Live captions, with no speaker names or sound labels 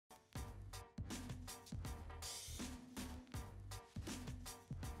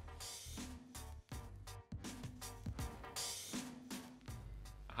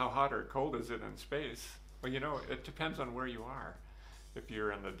how hot or cold is it in space? Well, it depends on where you are. If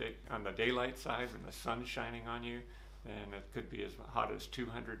you're on the daylight side and the sun's shining on you, then it could be as hot as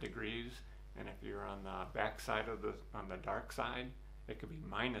 200 degrees. And if you're on the back side on the dark side, it could be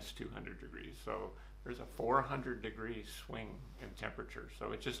minus 200 degrees. So there's a 400 degree swing in temperature.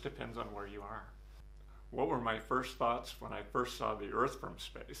 So it just depends on where you are. What were my first thoughts when I first saw the Earth from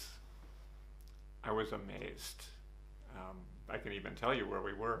space? I was amazed. I can even tell you where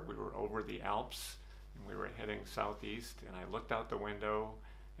we were. We were over the Alps, and we were heading southeast, and I looked out the window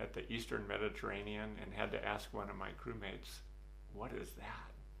at the Eastern Mediterranean and had to ask one of my crewmates, what is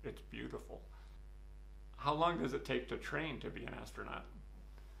that? It's beautiful. How long does it take to train to be an astronaut?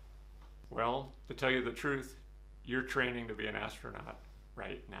 Well, to tell you the truth, you're training to be an astronaut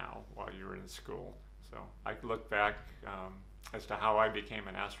right now while you're in school. So I look back as to how I became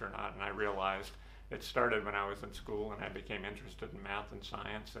an astronaut, and I realized it started when I was in school and I became interested in math and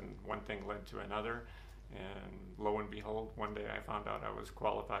science, and one thing led to another, and lo and behold, one day I found out I was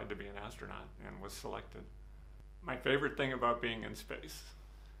qualified to be an astronaut and was selected. My favorite thing about being in space,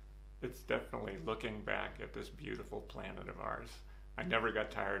 it's definitely looking back at this beautiful planet of ours. I never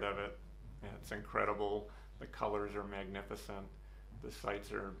got tired of it. It's incredible. The colors are magnificent. The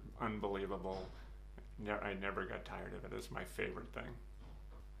sights are unbelievable. I never got tired of it. It's my favorite thing.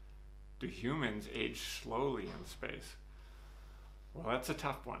 Do humans age slowly in space? Well, that's a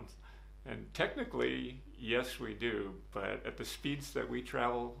tough one. And technically, yes, we do, but at the speeds that we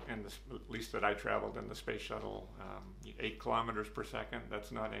travel, and at least that I traveled in the space shuttle, 8 kilometers per second,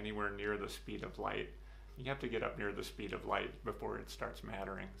 that's not anywhere near the speed of light. You have to get up near the speed of light before it starts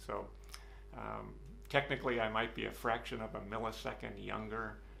mattering. So technically, I might be a fraction of a millisecond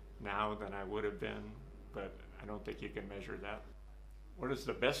younger now than I would have been, but I don't think you can measure that. What is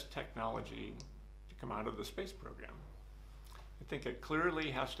the best technology to come out of the space program? I think it clearly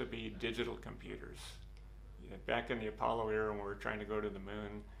has to be digital computers. Back in the Apollo era when we were trying to go to the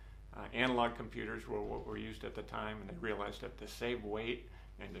moon, analog computers were what were used at the time, and they realized that to save weight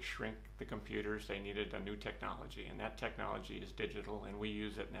and to shrink the computers, they needed a new technology, and that technology is digital, and we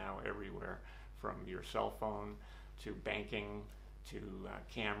use it now everywhere, from your cell phone to banking to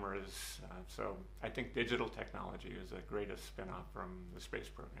cameras. So I think digital technology is the greatest spin-off from the space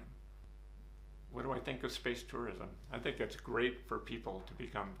program. What do I think of space tourism? I think it's great for people to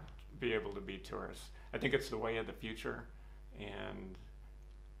be able to be tourists. I think it's the way of the future, and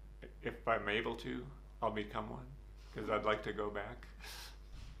if I'm able to, I'll become one, because I'd like to go back.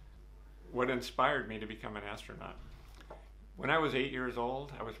 What inspired me to become an astronaut? When I was 8 years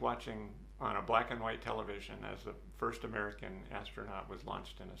old, I was watching on a black and white television as the first American astronaut was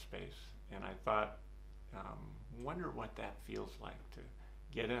launched into space, and I thought, wonder what that feels like to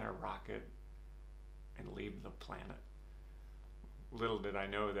get in a rocket and leave the planet. Little did I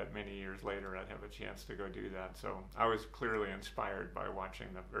know that many years later I'd have a chance to go do that. So I was clearly inspired by watching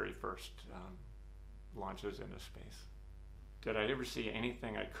the very first launches into space. Did I ever see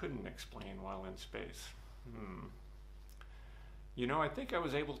anything I couldn't explain while in space? I think I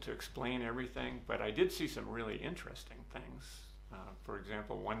was able to explain everything, but I did see some really interesting things. For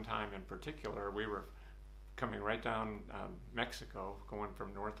example, one time in particular, we were coming right down Mexico, going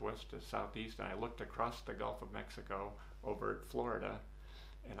from northwest to southeast, and I looked across the Gulf of Mexico over at Florida,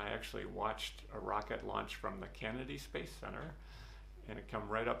 and I actually watched a rocket launch from the Kennedy Space Center, and it come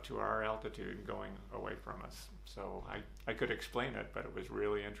right up to our altitude going away from us. So I could explain it, but it was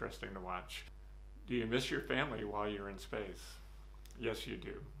really interesting to watch. Do you miss your family while you're in space? Yes, you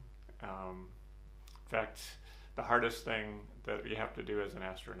do. In fact, the hardest thing that you have to do as an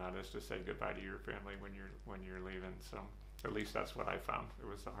astronaut is to say goodbye to your family when you're leaving. So at least that's what I found. It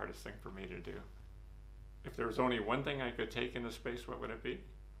was the hardest thing for me to do. If there was only one thing I could take into space, what would it be?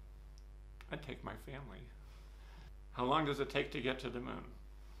 I'd take my family. How long does it take to get to the moon?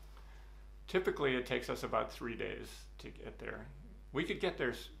 Typically, it takes us about 3 days to get there. We could get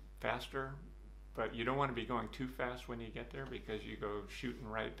there faster, but you don't want to be going too fast when you get there because you go shooting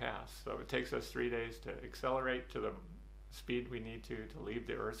right past. So it takes us 3 days to accelerate to the speed we need to leave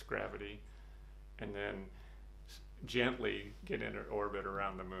the Earth's gravity, and then gently get into orbit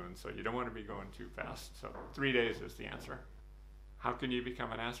around the moon. So you don't want to be going too fast. So 3 days is the answer. How can you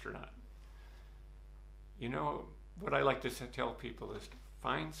become an astronaut? What I like to tell people is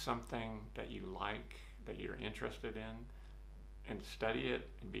find something that you like, that you're interested in, and study it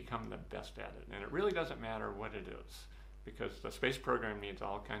and become the best at it. And it really doesn't matter what it is, because the space program needs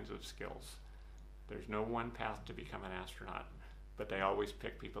all kinds of skills. There's no one path to become an astronaut, but they always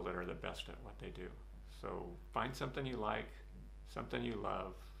pick people that are the best at what they do. So find something you like, something you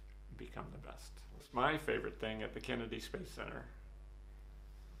love, and become the best. It's my favorite thing at the Kennedy Space Center.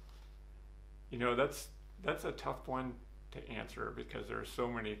 You know, that's a tough one to answer because there are so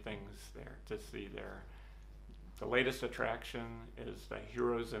many things there to see there. The latest attraction is the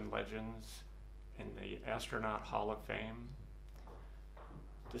Heroes and Legends in the Astronaut Hall of Fame.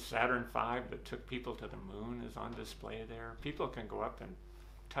 The Saturn V that took people to the moon is on display there. People can go up and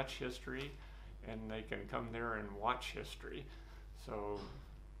touch history, and they can come there and watch history. So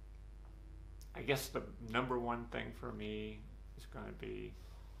I guess the number one thing for me is going to be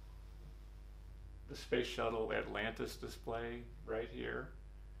the Space Shuttle Atlantis display right here.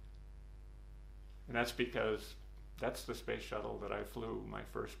 And that's because that's the space shuttle that I flew my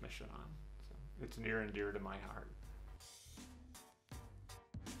first mission on. So it's near and dear to my heart.